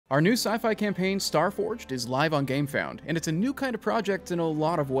Our new sci-fi campaign, Starforged, is live on GameFound, and it's a new kind of project in a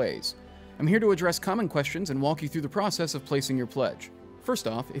lot of ways. I'm here to address common questions and walk you through the process of placing your pledge. First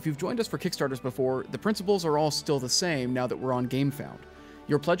off, if you've joined us for Kickstarters before, the principles are all still the same now that we're on GameFound.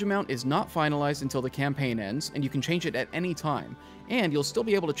 Your pledge amount is not finalized until the campaign ends, and you can change it at any time, and you'll still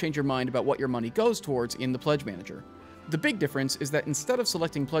be able to change your mind about what your money goes towards in the Pledge Manager. The big difference is that instead of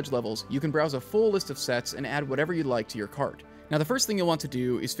selecting pledge levels, you can browse a full list of sets and add whatever you'd like to your cart. Now, the first thing you'll want to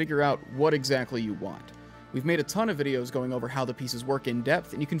do is figure out what exactly you want. We've made a ton of videos going over how the pieces work in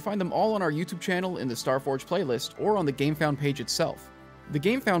depth, and you can find them all on our YouTube channel in the Starforged playlist or on the GameFound page itself. The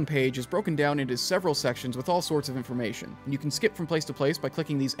GameFound page is broken down into several sections with all sorts of information, and you can skip from place to place by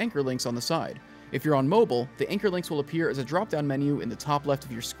clicking these anchor links on the side. If you're on mobile, the anchor links will appear as a drop-down menu in the top left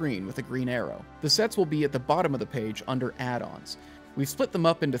of your screen with a green arrow. The sets will be at the bottom of the page under add-ons. We've split them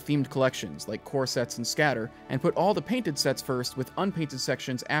up into themed collections, like core sets and scatter, and put all the painted sets first with unpainted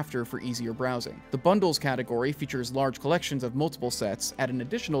sections after for easier browsing. The bundles category features large collections of multiple sets at an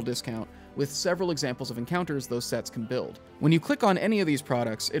additional discount, with several examples of encounters those sets can build. When you click on any of these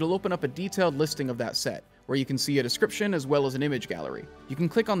products, it'll open up a detailed listing of that set, where you can see a description as well as an image gallery. You can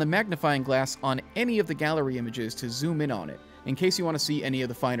click on the magnifying glass on any of the gallery images to zoom in on it, in case you want to see any of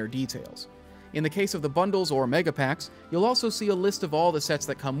the finer details. In the case of the bundles or mega packs, you'll also see a list of all the sets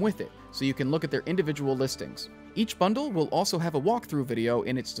that come with it, so you can look at their individual listings. Each bundle will also have a walkthrough video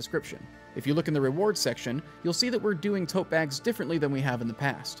in its description. If you look in the rewards section, you'll see that we're doing tote bags differently than we have in the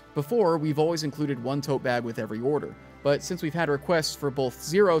past. Before, we've always included one tote bag with every order, but since we've had requests for both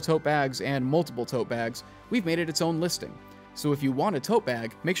 0 tote bags and multiple tote bags, we've made it its own listing. So if you want a tote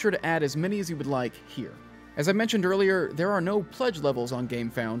bag, make sure to add as many as you would like here. As I mentioned earlier, there are no pledge levels on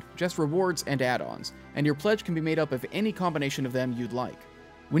GameFound, just rewards and add-ons, and your pledge can be made up of any combination of them you'd like.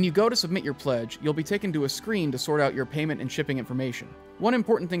 When you go to submit your pledge, you'll be taken to a screen to sort out your payment and shipping information. One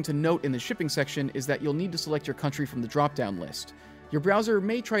important thing to note in the shipping section is that you'll need to select your country from the drop-down list. Your browser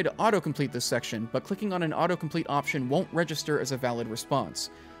may try to autocomplete this section, but clicking on an autocomplete option won't register as a valid response,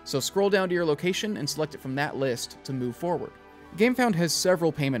 so scroll down to your location and select it from that list to move forward. GameFound has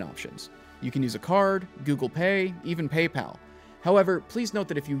several payment options. You can use a card, Google Pay, even PayPal. However, please note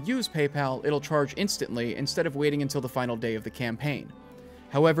that if you use PayPal, it'll charge instantly instead of waiting until the final day of the campaign.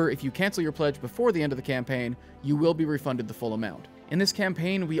 However, if you cancel your pledge before the end of the campaign, you will be refunded the full amount. In this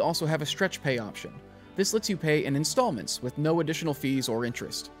campaign, we also have a stretch pay option. This lets you pay in installments with no additional fees or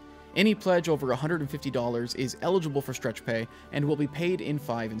interest. Any pledge over $150 is eligible for stretch pay and will be paid in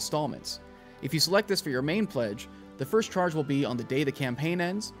 5 installments. If you select this for your main pledge, the first charge will be on the day the campaign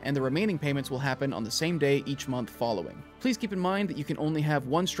ends, and the remaining payments will happen on the same day each month following. Please keep in mind that you can only have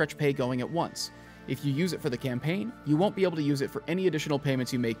one stretch pay going at once. If you use it for the campaign, you won't be able to use it for any additional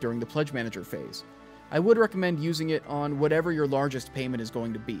payments you make during the Pledge Manager phase. I would recommend using it on whatever your largest payment is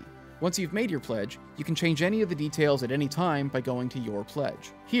going to be. Once you've made your pledge, you can change any of the details at any time by going to Your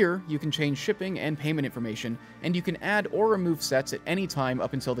Pledge. Here, you can change shipping and payment information, and you can add or remove sets at any time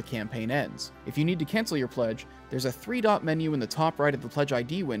up until the campaign ends. If you need to cancel your pledge, there's a 3-dot menu in the top right of the Pledge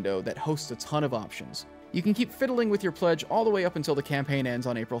ID window that hosts a ton of options. You can keep fiddling with your pledge all the way up until the campaign ends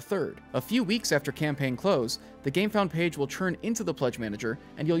on April 3rd. A few weeks after campaign close, the GameFound page will turn into the Pledge Manager,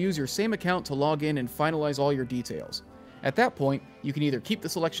 and you'll use your same account to log in and finalize all your details. At that point, you can either keep the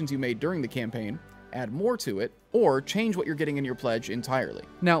selections you made during the campaign, add more to it, or change what you're getting in your pledge entirely.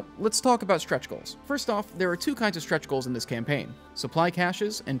 Now, let's talk about stretch goals. First off, there are 2 kinds of stretch goals in this campaign: supply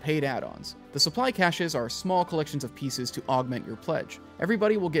caches and paid add-ons. The supply caches are small collections of pieces to augment your pledge.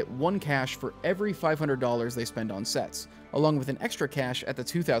 Everybody will get 1 cache for every $500 they spend on sets, along with an extra cache at the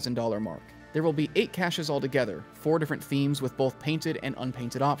 $2,000 mark. There will be 8 caches altogether, 4 different themes with both painted and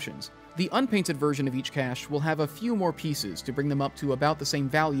unpainted options. The unpainted version of each cache will have a few more pieces to bring them up to about the same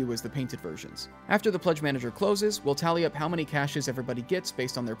value as the painted versions. After the Pledge Manager closes, we'll tally up how many caches everybody gets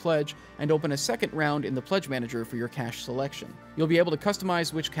based on their pledge, and open a second round in the Pledge Manager for your cache selection. You'll be able to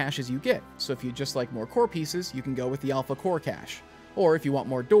customize which caches you get, so if you just like more core pieces, you can go with the Alpha Core cache. Or if you want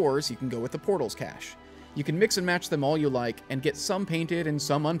more doors, you can go with the Portals cache. You can mix and match them all you like, and get some painted and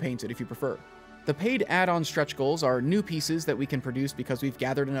some unpainted if you prefer. The paid add-on stretch goals are new pieces that we can produce because we've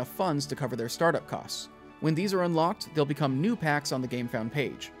gathered enough funds to cover their startup costs. When these are unlocked, they'll become new packs on the GameFound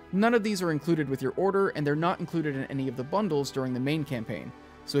page. None of these are included with your order, and they're not included in any of the bundles during the main campaign,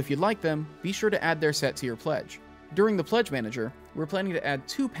 so if you'd like them, be sure to add their set to your pledge. During the Pledge Manager, we're planning to add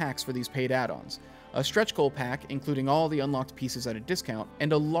 2 packs for these paid add-ons: a stretch goal pack including all the unlocked pieces at a discount,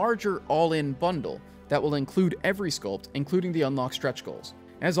 and a larger all-in bundle that will include every sculpt, including the unlocked stretch goals.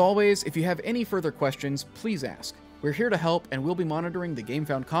 As always, if you have any further questions, please ask. We're here to help, and we'll be monitoring the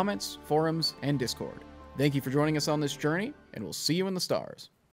GameFound comments, forums, and Discord. Thank you for joining us on this journey, and we'll see you in the stars.